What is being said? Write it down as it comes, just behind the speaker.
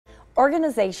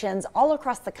Organizations all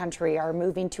across the country are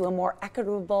moving to a more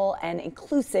equitable and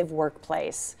inclusive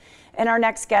workplace. And our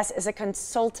next guest is a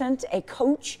consultant, a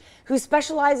coach who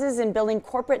specializes in building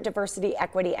corporate diversity,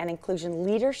 equity, and inclusion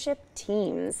leadership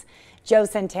teams. Joe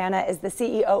Santana is the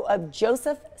CEO of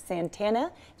Joseph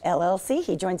Santana, LLC.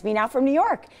 He joins me now from New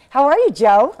York. How are you,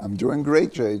 Joe? I'm doing great,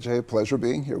 JJ. Pleasure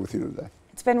being here with you today.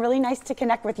 It's been really nice to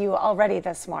connect with you already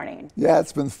this morning. Yeah,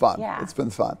 it's been fun. Yeah. It's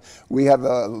been fun. We had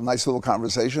a nice little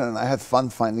conversation, and I had fun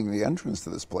finding the entrance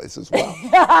to this place as well.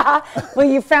 Well,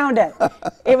 you found it.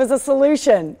 It was a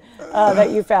solution that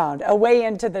you found, a way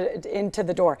into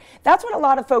the door. That's what a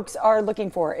lot of folks are looking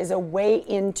for, is a way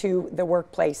into the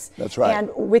workplace. That's right.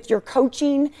 And with your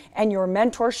coaching and your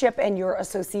mentorship and your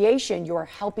association, you're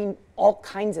helping all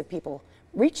kinds of people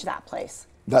reach that place.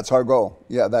 That's our goal.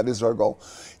 Yeah, that is our goal.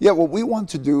 Yeah, what we want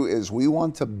to do is we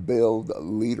want to build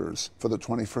leaders for the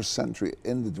 21st century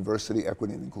in the diversity,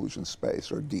 equity, and inclusion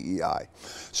space, or DEI.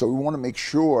 So we want to make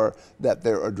sure that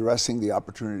they're addressing the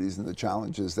opportunities and the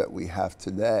challenges that we have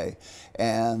today.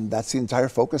 And that's the entire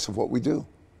focus of what we do.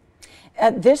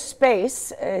 This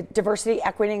space, diversity,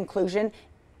 equity, and inclusion,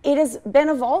 it has been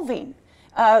evolving.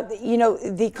 You know,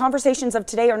 the conversations of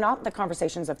today are not the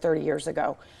conversations of 30 years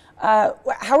ago.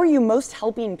 How are you most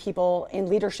helping people in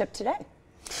leadership today?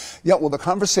 Yeah, well, the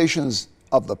conversations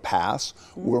of the past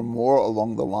were more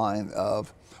along the line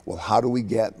of, well, how do we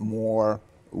get more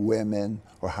women,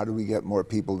 or how do we get more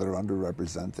people that are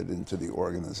underrepresented into the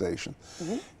organization?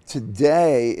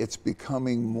 Today, it's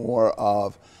becoming more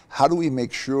of, how do we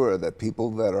make sure that people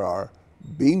that are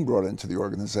being brought into the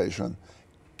organization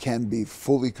can be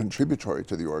fully contributory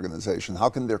to the organization? How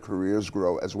can their careers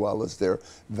grow as well as their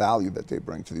value that they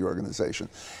bring to the organization?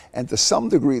 And to some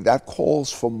degree, that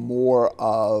calls for more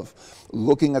of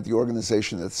looking at the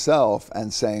organization itself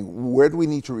and saying, where do we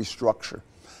need to restructure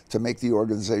to make the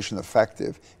organization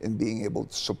effective in being able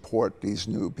to support these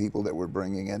new people that we're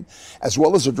bringing in, as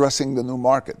well as addressing the new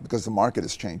market, because the market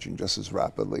is changing just as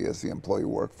rapidly as the employee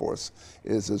workforce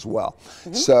is as well.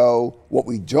 So what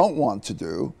we don't want to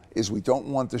do is we don't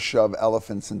want to shove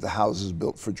elephants into houses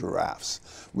built for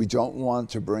giraffes. We don't want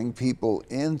to bring people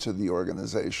into the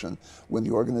organization when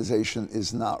the organization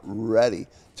is not ready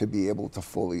to be able to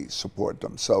fully support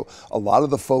them. So a lot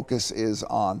of the focus is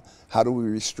on how do we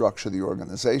restructure the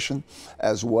organization,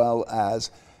 as well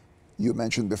as, you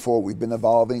mentioned before, we've been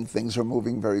evolving, things are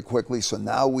moving very quickly, so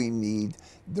now we need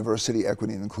diversity,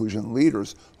 equity, and inclusion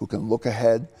leaders who can look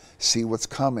ahead, see what's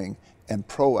coming, and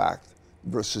proact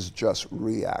versus just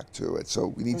react to it. So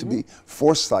we need to be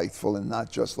foresightful and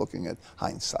not just looking at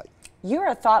hindsight. You're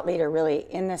a thought leader, really,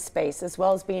 in this space, as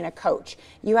well as being a coach.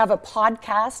 You have a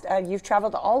podcast. You've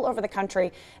traveled all over the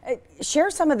country.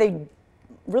 Share some of the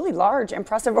really large,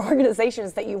 impressive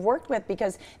organizations that you've worked with,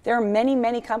 because there are many,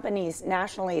 many companies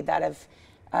nationally that have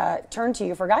turned to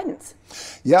you for guidance.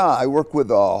 Yeah, I work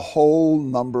with a whole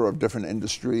number of different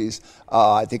industries.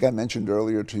 I think I mentioned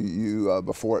earlier to you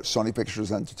before, Sony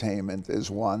Pictures Entertainment is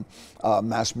one.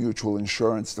 Mass Mutual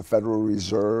Insurance, the Federal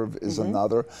Reserve is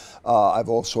another. I've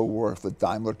also worked with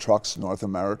Daimler Trucks North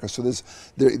America. So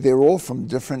they're all from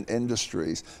different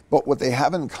industries. But what they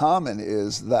have in common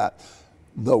is that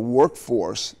the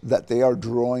workforce that they are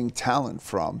drawing talent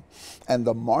from and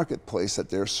the marketplace that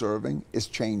they're serving is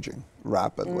changing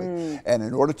rapidly. And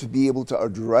in order to be able to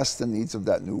address the needs of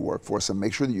that new workforce and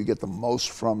make sure that you get the most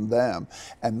from them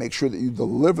and make sure that you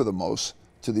deliver the most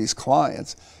to these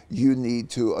clients, you need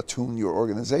to attune your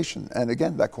organization. And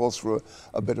again, that calls for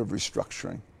a bit of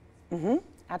restructuring.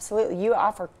 Absolutely. You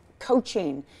offer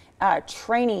coaching,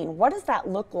 training. What does that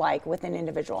look like with an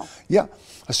individual? Yeah.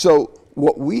 So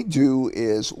what we do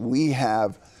is we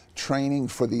have training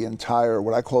for the entire,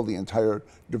 what I call the entire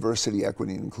diversity,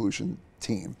 equity, and inclusion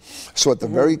team. So at the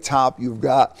very top, you've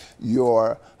got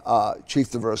your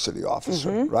chief diversity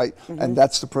officer, right? And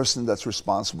that's the person that's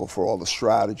responsible for all the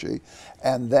strategy.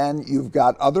 And then you've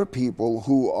got other people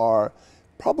who are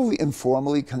probably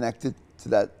informally connected to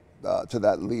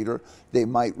that leader. They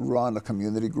might run a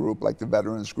community group like the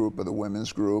veterans group or the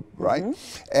women's group, right?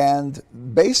 And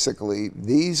basically,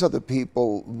 these are the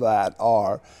people that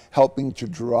are helping to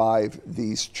drive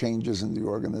these changes in the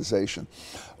organization.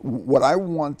 What I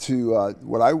want to,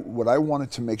 what I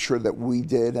wanted to make sure that we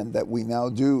did and that we now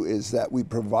do is that we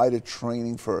provided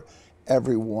training for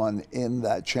everyone in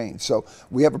that chain. So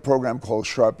we have a program called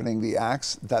Sharpening the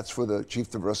Axe. That's for the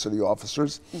chief diversity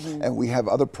officers. And we have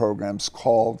other programs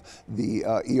called the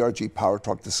ERG Power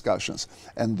Talk discussions.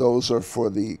 And those are for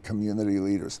the community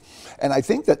leaders. And I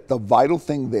think that the vital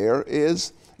thing there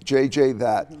is, JJ,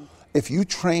 that if you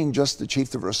train just the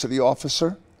chief diversity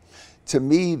officer, to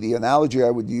me, the analogy I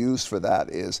would use for that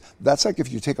is, that's like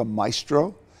if you take a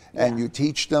maestro and you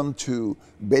teach them to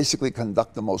basically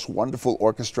conduct the most wonderful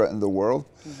orchestra in the world,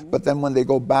 but then when they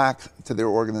go back to their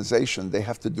organization, they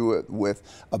have to do it with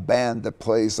a band that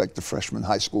plays like the freshman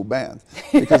high school band,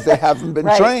 because they haven't been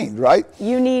trained, right?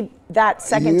 You need that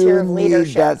second tier of leadership. You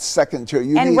need that second tier.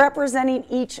 And representing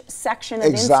each section of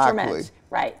instrument.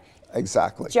 Right.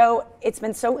 Exactly. Joe, it's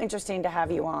been so interesting to have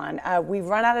you on. We've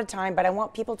run out of time, but I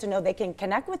want people to know they can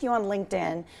connect with you on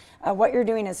LinkedIn. What you're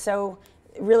doing is so,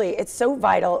 really, it's so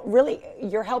vital. Really,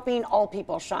 you're helping all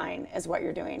people shine is what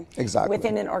you're doing. Exactly.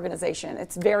 Within an organization.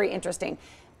 It's very interesting.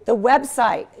 The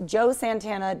website,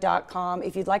 joesantana.com.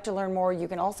 If you'd like to learn more, you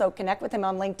can also connect with him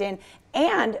on LinkedIn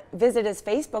and visit his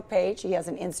Facebook page. He has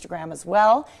an Instagram as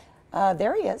well.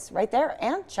 There he is, right there.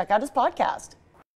 And check out his podcast.